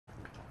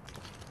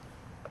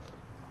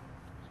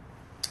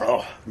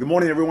Oh, good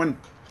morning, everyone.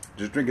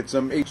 Just drinking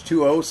some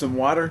H2O, some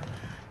water,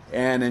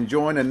 and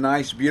enjoying a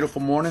nice,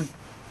 beautiful morning.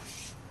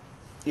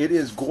 It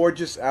is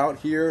gorgeous out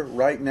here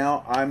right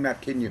now. I'm not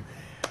kidding you.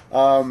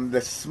 The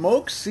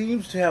smoke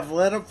seems to have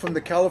let up from the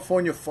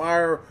California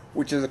fire,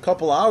 which is a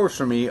couple hours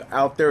from me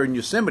out there in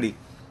Yosemite.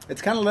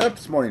 It's kind of let up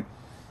this morning.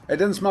 It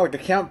doesn't smell like a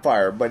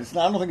campfire, but it's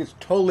not, I don't think it's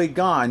totally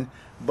gone.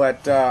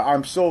 But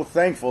I'm so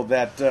thankful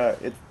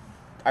that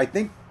I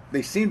think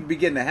they seem to be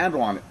getting a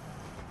handle on it.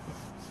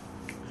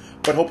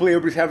 But hopefully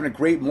everybody's having a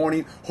great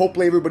morning.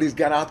 Hopefully everybody's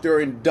got out there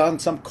and done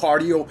some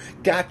cardio,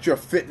 got your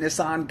fitness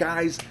on,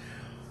 guys.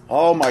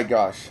 Oh my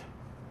gosh.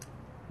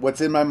 What's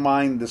in my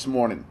mind this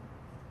morning?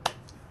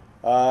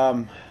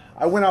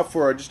 I went out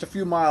for just a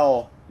few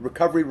mile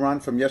recovery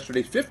run from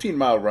yesterday's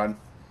 15-mile run.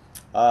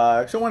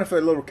 So I went for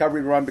a little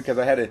recovery run because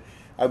I'm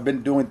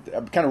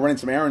kind of running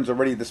some errands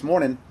already this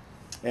morning,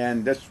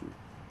 and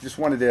just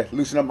wanted to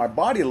loosen up my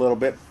body a little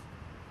bit.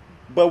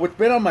 But what's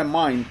been on my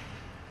mind,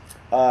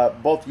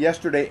 both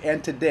yesterday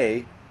and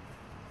today,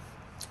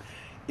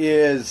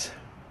 is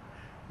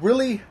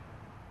really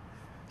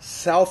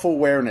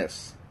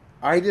self-awareness.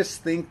 I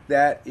just think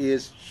that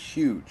is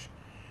huge.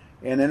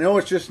 And I know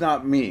it's just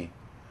not me,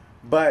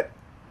 but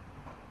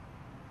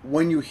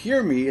when you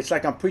hear me, it's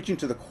like I'm preaching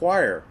to the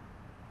choir.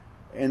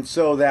 And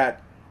so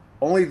that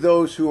only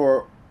those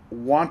who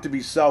want to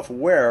be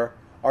self-aware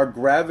are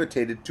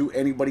gravitated to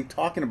anybody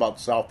talking about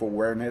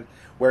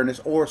self-awareness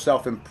or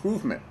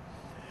self-improvement.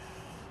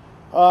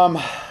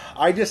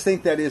 I just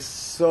think that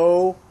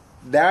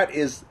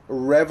is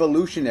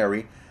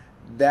revolutionary.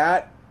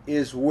 That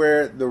is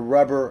where the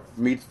rubber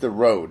meets the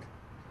road.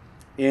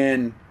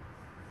 In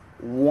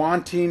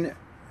wanting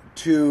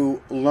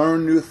to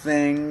learn new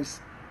things,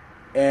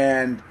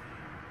 and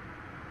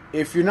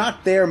if you're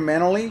not there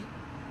mentally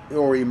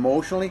or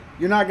emotionally,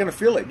 you're not going to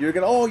feel it. You're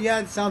going to, oh yeah,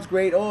 it sounds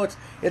great. Oh,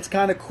 it's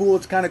kind of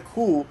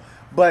cool.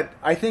 But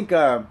I think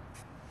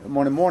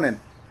morning.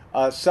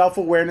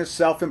 Self-awareness,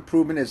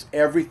 self-improvement is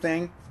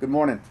everything. Good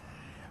morning.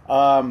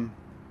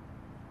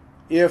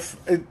 If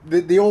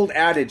the old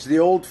adage, the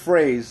old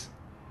phrase,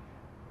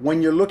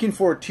 when you're looking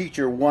for a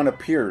teacher, one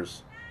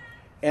appears.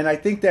 And I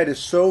think that is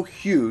so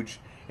huge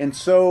and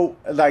so,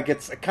 like,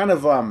 it's kind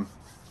of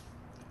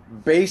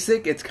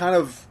basic. It's kind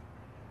of,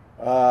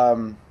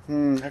 how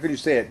could you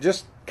say it?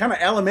 Just kind of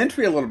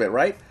elementary a little bit,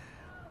 right?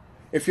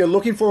 If you're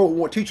looking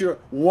for a teacher,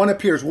 one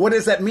appears. What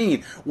does that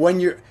mean?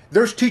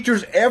 There's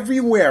teachers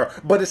everywhere,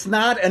 but it's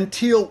not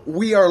until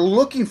we are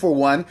looking for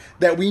one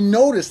that we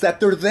notice that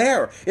they're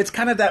there. It's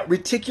kind of that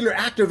reticular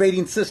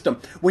activating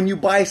system. When you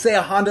buy, say,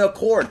 a Honda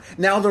Accord,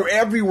 now they're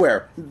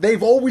everywhere.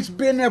 They've always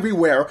been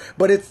everywhere,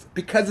 but it's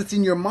because it's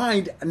in your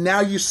mind,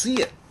 now you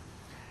see it.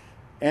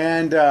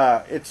 And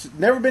it's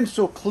never been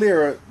so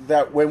clear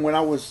that when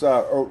I was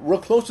real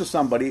close to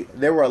somebody,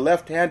 they were a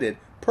left-handed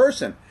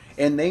person,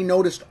 and they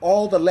noticed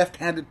all the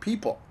left-handed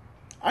people.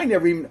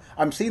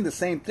 I'm seeing the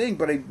same thing,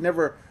 but I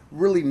never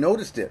really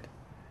noticed it.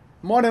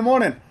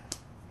 Morning.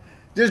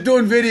 Just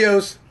doing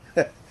videos.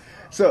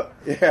 So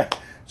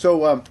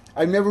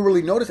I never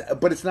really noticed it,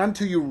 but it's not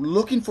until you're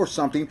looking for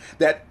something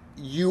that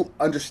you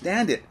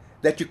understand it,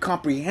 that you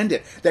comprehend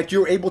it, that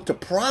you're able to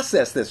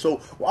process this.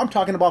 So I'm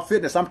talking about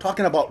fitness. I'm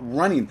talking about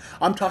running.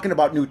 I'm talking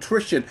about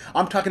nutrition.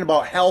 I'm talking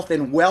about health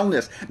and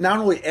wellness, not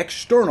only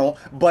external,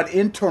 but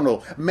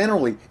internal,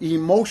 mentally,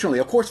 emotionally,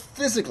 of course,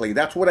 physically.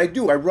 That's what I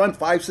do. I run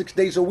 5-6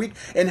 days a week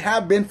and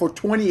have been for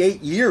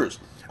 28 years.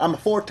 I'm a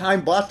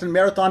 4-time Boston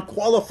Marathon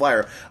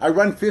qualifier. I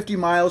run 50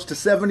 miles to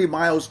 70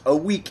 miles a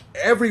week,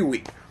 every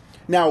week.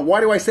 Now,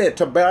 why do I say it?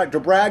 To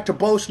brag, to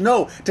boast?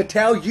 No, to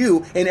tell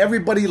you and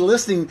everybody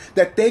listening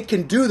that they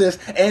can do this,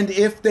 and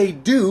if they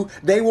do,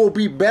 they will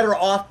be better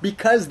off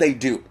because they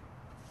do.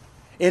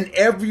 In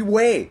every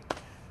way.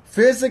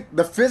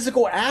 The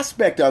physical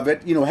aspect of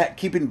it,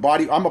 keeping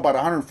body, I'm about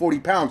 140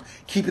 pounds,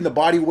 keeping the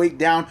body weight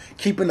down,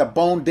 keeping the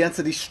bone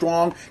density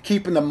strong,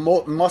 keeping the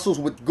muscles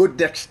with good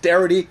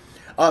dexterity.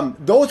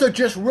 Those are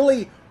just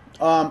really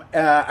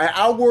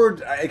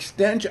outward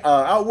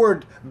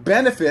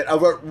benefit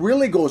of what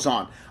really goes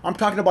on. I'm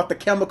talking about the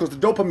chemicals, the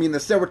dopamine, the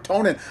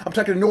serotonin. I'm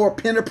talking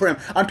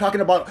norepinephrine. I'm talking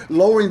about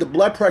lowering the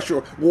blood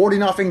pressure,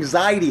 warding off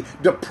anxiety,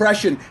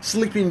 depression,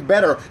 sleeping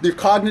better, the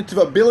cognitive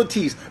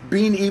abilities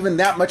being even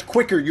that much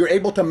quicker. You're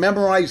able to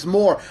memorize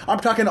more. I'm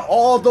talking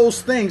all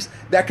those things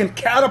that can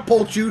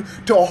catapult you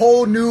to a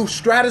whole new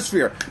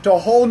stratosphere, to a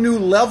whole new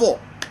level.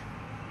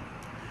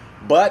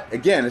 But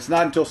again, it's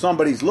not until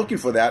somebody's looking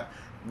for that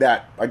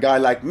a guy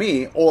like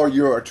me, or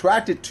you're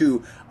attracted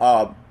to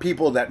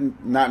people that,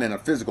 not in a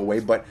physical way,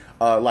 but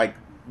like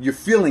you're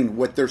feeling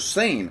what they're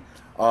saying.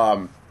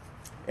 And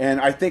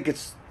I think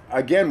it's,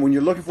 again, when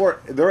you're looking for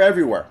it, they're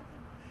everywhere.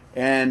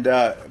 And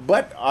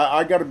but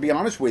I got to be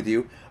honest with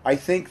you, I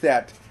think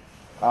that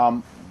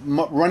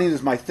running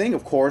is my thing,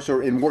 of course,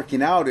 or in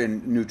working out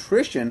and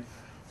nutrition,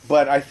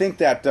 but I think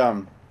that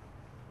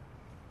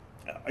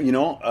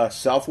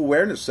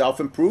self-awareness,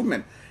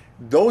 self-improvement,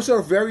 those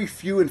are very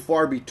few and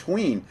far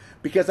between,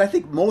 because I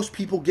think most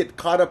people get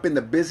caught up in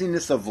the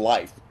busyness of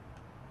life.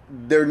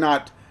 They're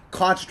not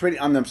concentrating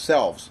on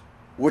themselves,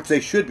 which they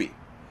should be.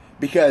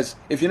 Because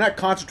if you're not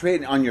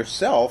concentrating on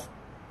yourself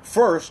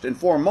first and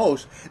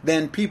foremost,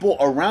 then people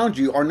around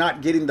you are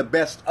not getting the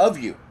best of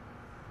you.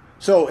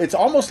 So it's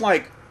almost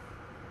like,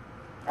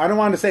 I don't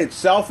want to say it's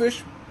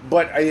selfish,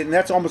 and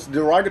that's almost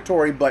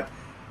derogatory, but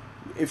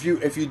if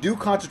you do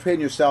concentrate on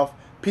yourself,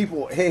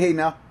 people,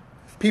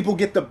 people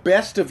get the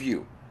best of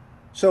you.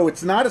 So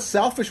it's not a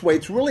selfish way.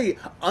 It's really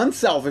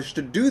unselfish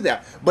to do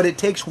that. But it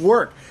takes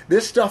work.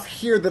 This stuff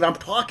here that I'm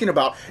talking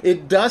about,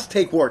 it does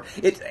take work.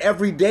 It's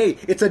every day.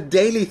 It's a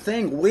daily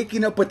thing.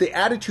 Waking up with the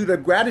attitude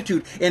of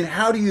gratitude. And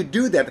how do you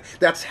do that?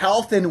 That's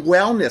health and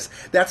wellness.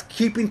 That's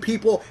keeping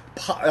people,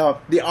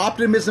 the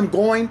optimism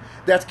going.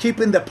 That's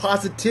keeping the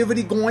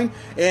positivity going.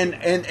 And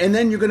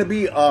then you're going to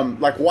be,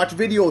 like watch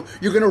video.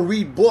 You're going to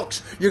read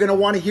books. You're going to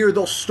want to hear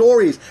those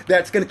stories.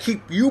 That's going to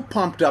keep you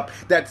pumped up.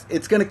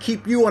 It's going to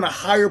keep you on a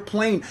higher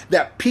plane.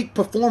 That peak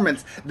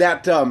performance,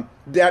 that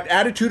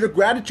attitude of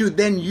gratitude,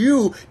 then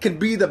you can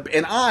be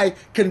and I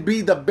can be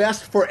the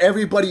best for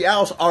everybody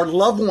else, our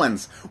loved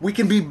ones. We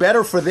can be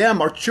better for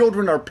them, our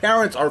children, our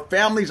parents, our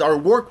families, our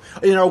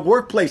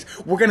workplace.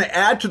 We're going to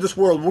add to this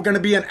world. We're going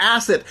to be an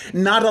asset,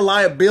 not a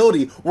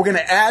liability. We're going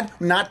to add,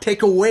 not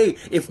take away.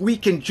 If we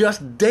can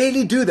just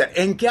daily do that.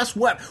 And guess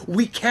what?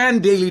 We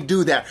can daily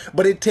do that,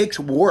 but it takes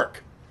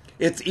work.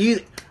 It's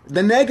easy.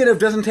 The negative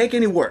doesn't take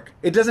any work.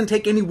 It doesn't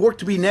take any work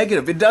to be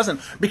negative. It doesn't,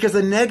 because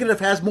the negative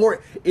has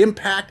more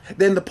impact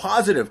than the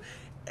positive.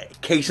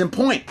 Case in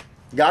point,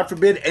 God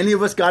forbid any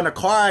of us got in a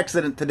car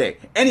accident today.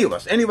 Any of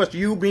us,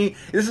 you, me.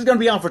 This is going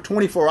to be on for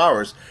 24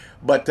 hours.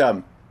 But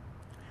and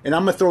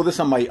I'm going to throw this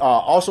on my. I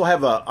also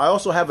have a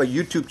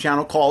YouTube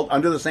channel called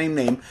under the same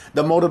name,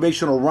 The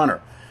Motivational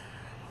Runner.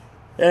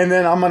 And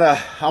then I'm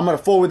gonna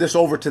forward this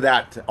over to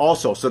that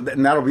also. So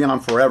and that'll be on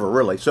forever,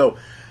 really. So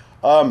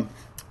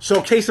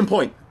case in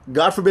point.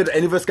 God forbid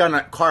any of us got in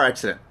a car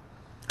accident.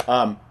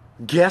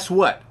 Guess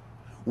what?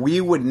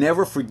 We would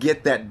never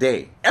forget that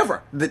day.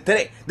 Ever.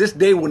 This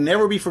day will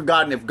never be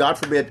forgotten if, God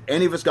forbid,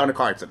 any of us got in a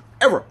car accident.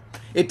 Ever.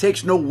 It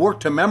takes no work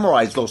to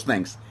memorize those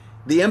things.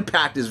 The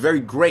impact is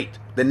very great.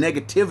 The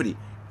negativity.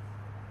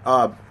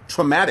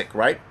 Traumatic,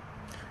 right?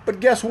 But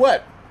guess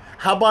what?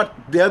 How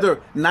about the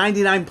other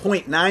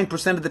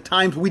 99.9% of the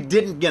times we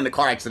didn't get in a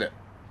car accident?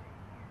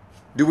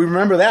 Do we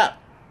remember that?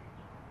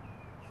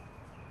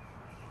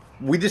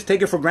 We just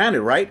take it for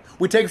granted, right?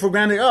 We take it for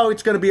granted. Oh,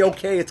 it's going to be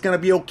okay. It's going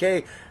to be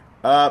okay.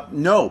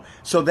 No.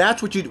 So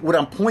that's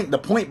the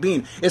point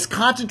being is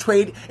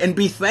concentrate and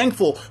be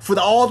thankful for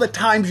all the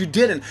times you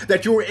didn't,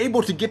 that you were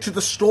able to get to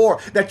the store,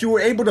 that you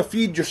were able to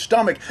feed your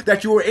stomach,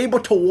 that you were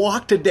able to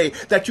walk today,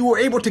 that you were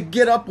able to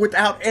get up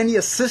without any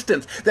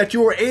assistance, that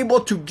you were able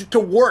to get to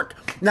work,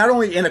 not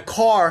only in a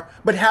car,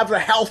 but have the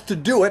health to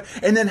do it,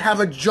 and then have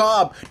a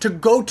job to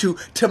go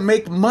to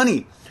make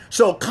money.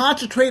 So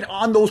concentrate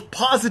on those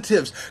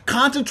positives.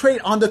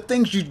 Concentrate on the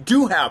things you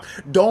do have.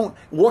 Don't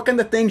work on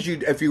the things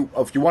if you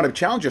want to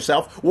challenge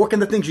yourself, work on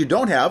the things you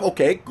don't have.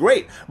 Okay,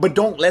 great. But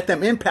don't let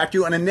them impact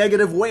you in a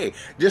negative way.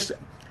 Just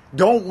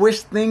don't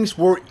wish things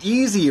were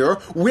easier.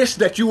 Wish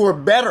that you were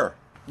better.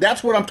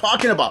 That's what I'm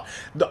talking about.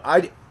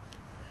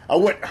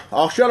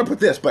 I'll shut up with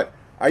this, but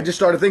I just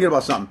started thinking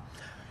about something.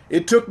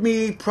 It took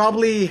me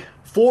probably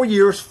 4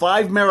 years,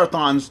 5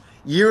 marathons,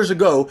 years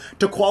ago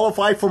to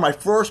qualify for my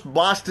first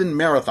Boston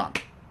Marathon.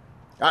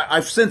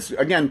 I've since,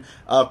 again,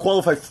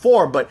 qualified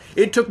 4, but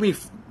it took me,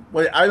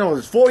 I don't know,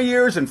 it's 4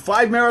 years and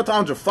 5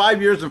 marathons or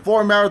 5 years and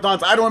 4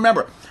 marathons. I don't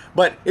remember.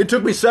 But it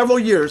took me several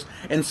years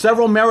and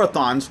several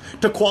marathons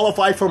to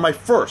qualify for my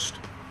first.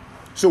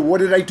 So what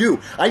did I do?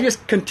 I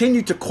just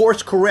continued to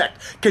course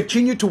correct,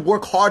 continued to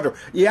work harder.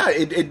 Yeah,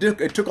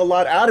 it took a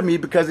lot out of me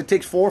because it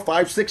takes 4,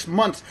 5, 6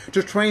 months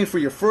to train for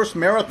your first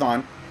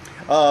marathon.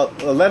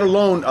 Let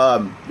alone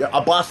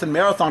a Boston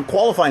Marathon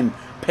qualifying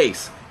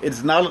pace.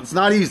 It's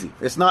not easy.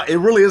 It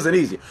really isn't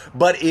easy,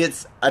 but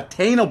it's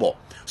attainable.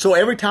 So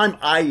every time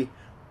I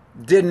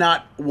did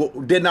not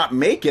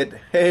make it,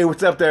 hey,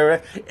 what's up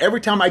there?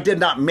 Every time I did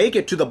not make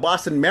it to the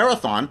Boston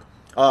Marathon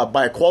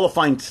by a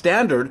qualifying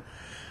standard,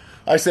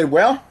 I said,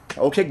 well,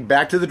 okay,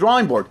 back to the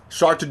drawing board.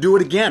 Start to do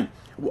it again.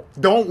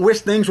 Don't wish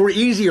things were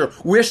easier.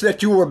 Wish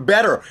that you were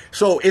better.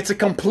 So it's a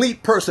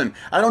complete person.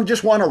 I don't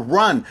just want to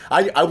run.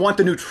 I want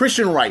the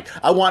nutrition right.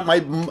 I want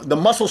the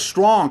muscles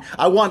strong.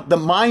 I want the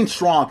mind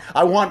strong.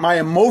 I want my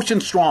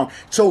emotions strong.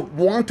 So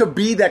want to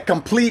be that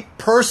complete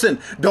person.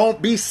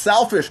 Don't be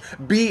selfish.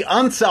 Be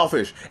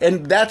unselfish.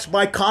 And that's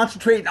by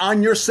concentrating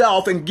on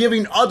yourself and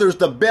giving others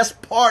the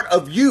best part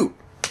of you.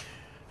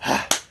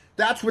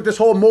 That's what this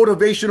whole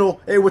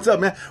motivational, hey, what's up,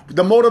 man?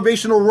 The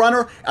motivational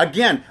runner,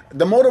 again,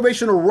 the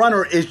motivational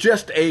runner is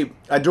just a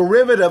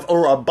derivative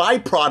or a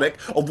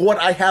byproduct of what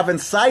I have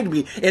inside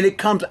me, and it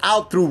comes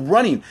out through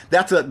running.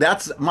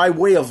 That's my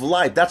way of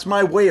life. That's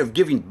my way of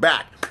giving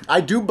back.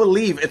 I do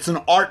believe it's an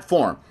art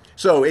form.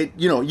 So,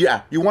 you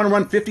want to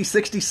run 50,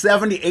 60,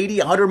 70, 80,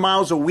 100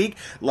 miles a week,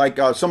 like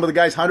some of the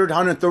guys, 100,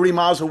 130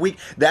 miles a week.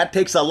 That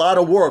takes a lot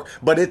of work,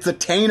 but it's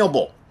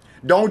attainable.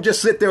 Don't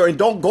just sit there and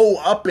don't go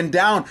up and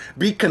down.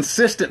 Be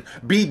consistent.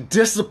 Be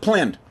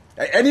disciplined.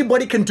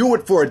 Anybody can do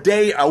it for a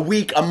day, a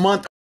week, a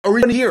month, or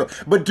even a year,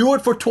 but do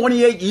it for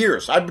 28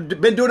 years. I've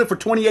been doing it for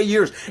 28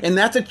 years, and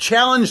that's a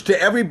challenge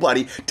to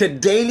everybody to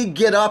daily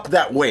get up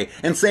that way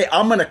and say,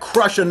 I'm going to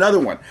crush another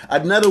one,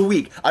 another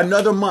week,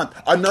 another month,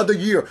 another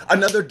year,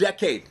 another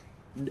decade.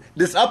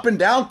 This up and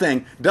down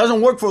thing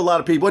doesn't work for a lot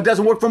of people. It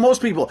doesn't work for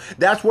most people.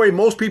 That's where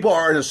most people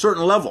are at a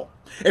certain level.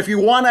 If you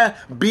want to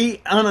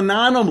be an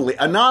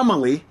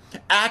anomaly,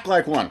 act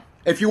like one.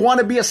 If you want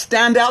to be a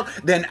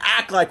standout, then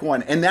act like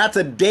one. And that's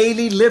a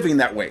daily living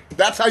that way.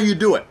 That's how you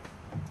do it.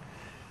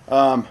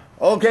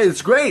 Okay,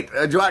 it's great.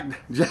 I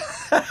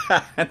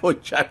know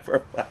Jack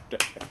for laughter.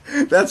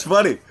 That's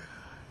funny.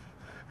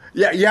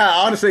 Yeah.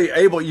 Honestly,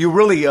 Abel, you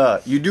really,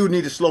 you do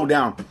need to slow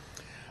down.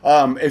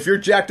 If you're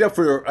jacked up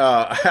for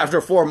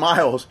after 4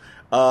 miles,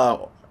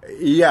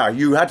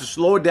 you have to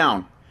slow it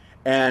down,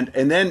 and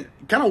then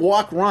kind of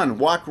walk, run.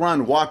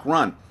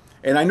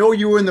 And I know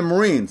you were in the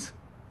Marines.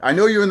 I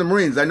know you're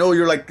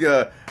like,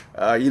 but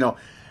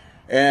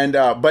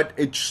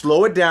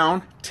slow it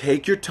down.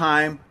 Take your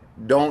time.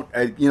 Don't,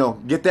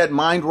 get that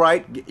mind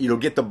right,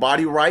 get the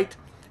body right,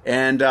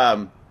 and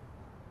don't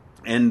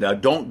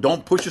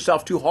push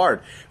yourself too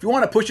hard. If you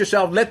want to push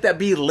yourself, let that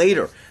be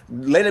later.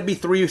 Let it be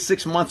 3 or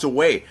 6 months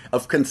away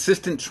of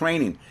consistent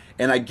training.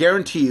 And I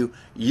guarantee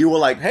you will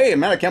like, hey,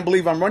 man, I can't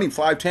believe I'm running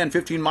 5, 10,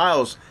 15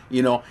 miles.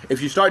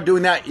 If you start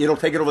doing that, it'll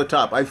take it over the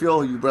top. I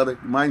feel you, brother.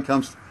 Mine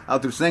comes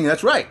out through singing.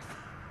 That's right.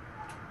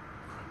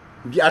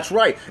 That's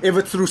right. If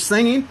it's through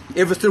singing,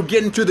 if it's through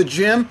getting to the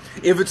gym,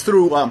 if it's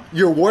through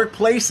your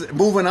workplace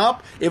moving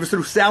up, if it's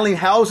through selling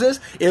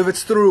houses, if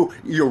it's through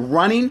your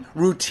running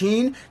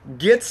routine,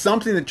 get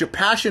something that you're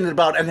passionate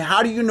about. And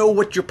how do you know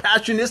what your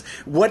passion is?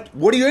 What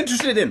are you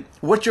interested in?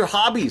 What's your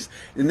hobbies?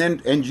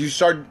 And you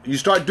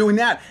start doing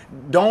that.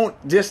 Don't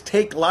just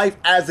take life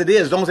as it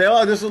is. Don't say,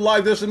 oh, this is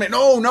life, this is me.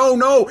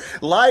 No.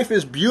 Life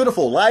is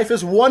beautiful. Life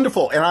is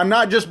wonderful. And I'm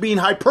not just being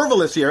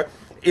hyperbolous here.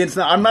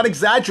 I'm not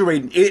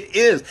exaggerating. It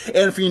is.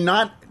 And if you're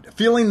not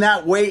feeling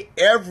that way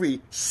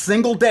every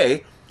single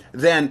day,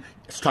 then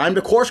it's time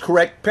to course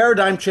correct,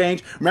 paradigm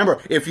change.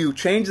 Remember, if you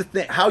change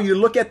how you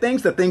look at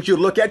things, the things you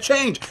look at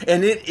change.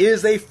 And it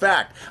is a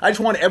fact. I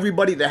just want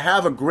everybody to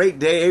have a great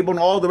day. Abel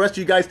and all the rest of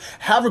you guys,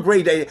 have a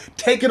great day.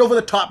 Take it over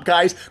the top,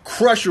 guys.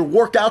 Crush your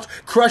workouts,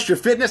 crush your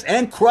fitness,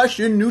 and crush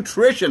your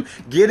nutrition.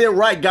 Get it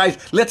right, guys.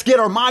 Let's get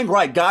our mind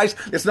right, guys.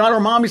 It's not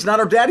our mommy's, not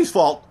our daddy's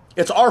fault.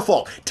 It's our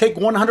fault. Take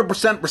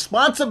 100%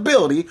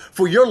 responsibility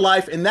for your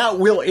life, and that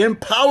will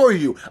empower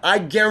you. I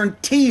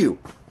guarantee you.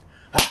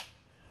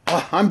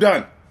 I'm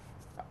done.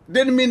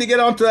 Didn't mean to get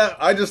onto that.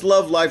 I just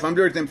love life. I'm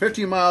doing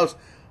 15 miles.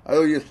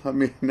 Oh, you love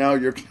me. Now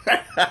you're...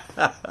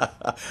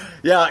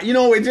 Yeah,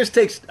 it just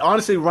takes,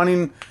 honestly,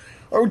 running,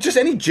 or just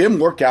any gym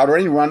workout or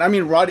any run. I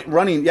mean,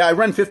 running. Yeah, I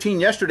ran 15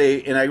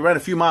 yesterday, and I ran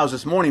a few miles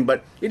this morning,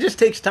 but it just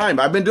takes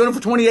time. I've been doing it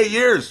for 28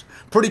 years.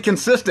 Pretty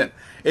consistent.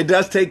 It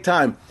does take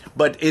time.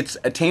 But it's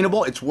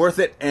attainable. It's worth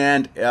it.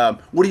 And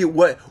what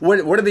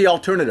are the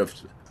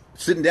alternatives?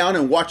 Sitting down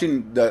and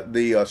watching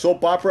the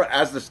soap opera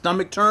as the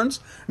stomach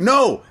turns?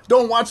 No,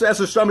 don't watch as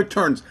the stomach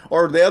turns,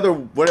 or the other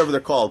whatever they're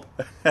called.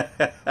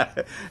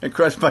 And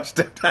crush my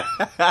step.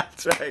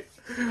 That's right.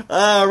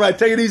 All right,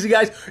 take it easy,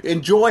 guys.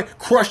 Enjoy,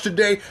 crush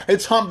today.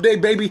 It's hump day,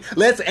 baby.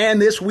 Let's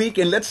end this week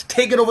and let's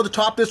take it over the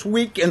top this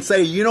week and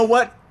say, you know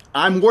what?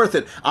 I'm worth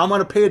it. I'm going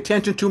to pay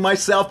attention to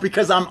myself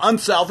because I'm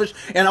unselfish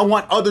and I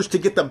want others to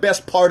get the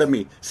best part of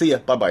me. See ya.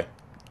 Bye-bye.